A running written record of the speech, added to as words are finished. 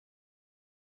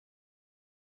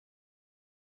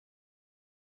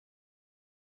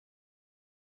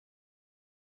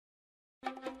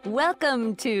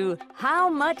Welcome to How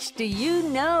Much Do You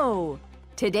Know?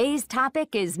 Today's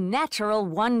topic is natural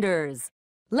wonders.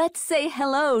 Let's say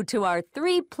hello to our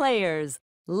three players,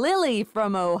 Lily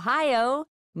from Ohio,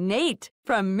 Nate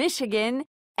from Michigan,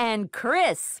 and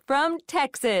Chris from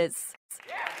Texas.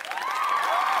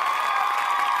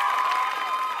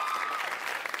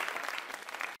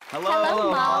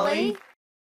 Hello, Molly.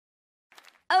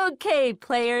 Okay,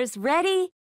 players, ready?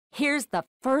 Here's the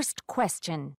first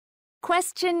question.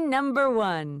 Question number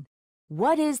 1.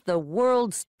 What is the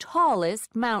world's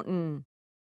tallest mountain?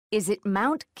 Is it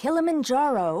Mount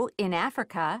Kilimanjaro in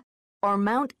Africa or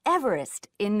Mount Everest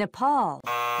in Nepal?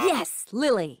 Yes,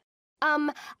 Lily.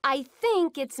 I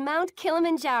think it's Mount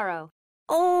Kilimanjaro.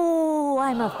 Oh,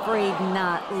 I'm afraid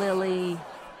not, Lily.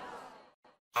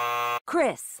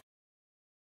 Chris.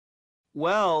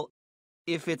 Well,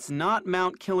 if it's not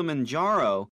Mount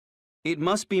Kilimanjaro, it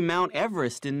must be Mount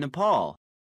Everest in Nepal.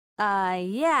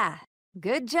 Yeah.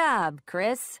 Good job,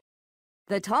 Chris.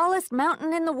 The tallest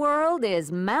mountain in the world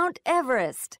is Mount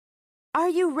Everest. Are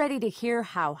you ready to hear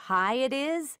how high it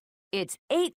is? It's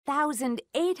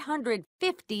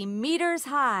 8,850 meters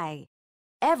high.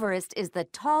 Everest is the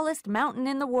tallest mountain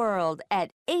in the world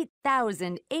at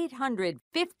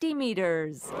 8,850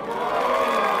 meters.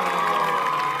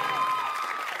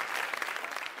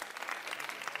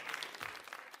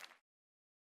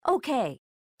 Okay,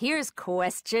 here's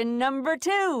question number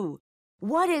 2.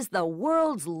 What is the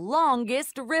world's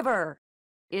longest river?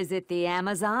 Is it the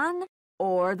Amazon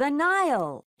or the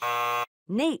Nile?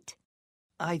 Nate.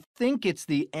 I think it's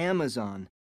the Amazon.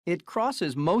 It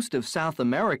crosses most of South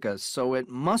America, so it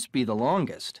must be the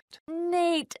longest.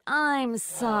 Nate, I'm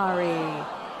sorry.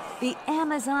 The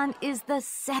Amazon is the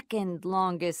second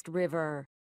longest river.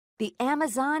 The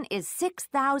Amazon is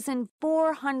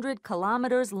 6,400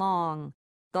 kilometers long.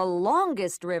 The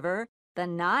longest river, the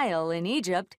Nile in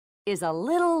Egypt, is a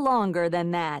little longer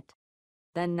than that.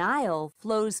 The Nile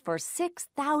flows for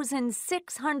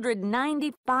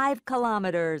 6,695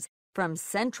 kilometers from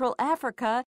Central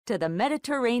Africa to the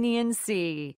Mediterranean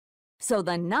Sea. So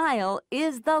the Nile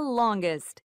is the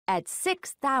longest at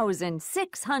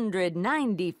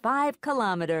 6,695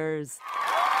 kilometers.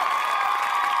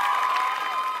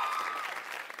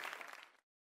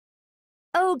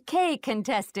 Okay,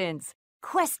 contestants.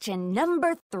 Question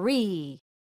number 3.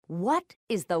 What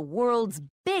is the world's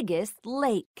biggest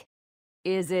lake?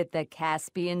 Is it the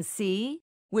Caspian Sea,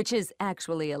 which is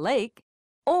actually a lake,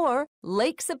 or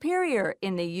Lake Superior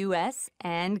in the U.S.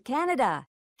 and Canada?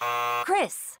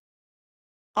 Chris.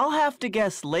 I'll have to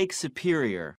guess Lake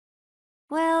Superior.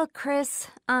 Well, Chris,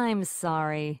 I'm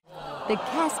sorry. The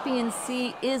Caspian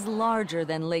Sea is larger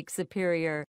than Lake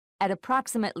Superior at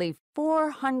approximately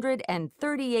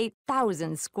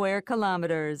 438,000 square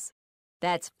kilometers.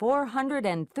 That's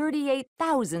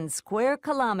 438,000 square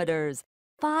kilometers,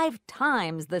 5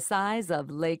 times the size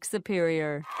of Lake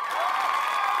Superior.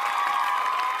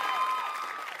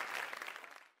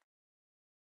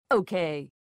 Okay,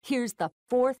 here's the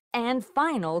fourth and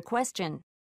final question.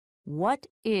 What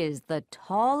is the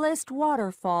tallest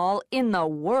waterfall in the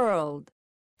world?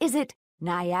 Is it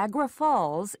Niagara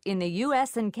Falls in the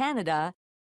U.S. and Canada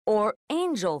or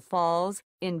Angel Falls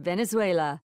in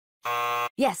Venezuela?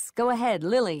 Yes, go ahead,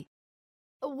 Lily.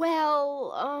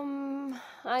 Well,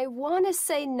 I want to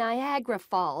say Niagara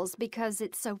Falls because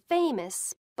it's so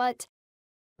famous, but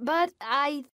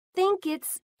I think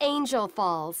it's Angel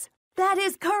Falls. That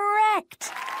is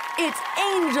correct! It's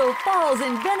Angel Falls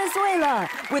in Venezuela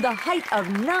with a height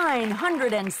of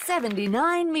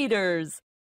 979 meters.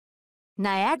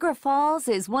 Niagara Falls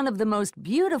is one of the most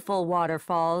beautiful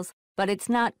waterfalls, but it's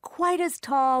not quite as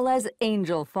tall as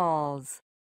Angel Falls.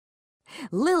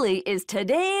 Lily is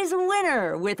today's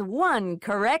winner with 1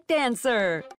 correct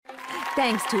answer.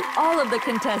 Thanks to all of the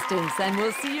contestants, and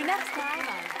we'll see you next time.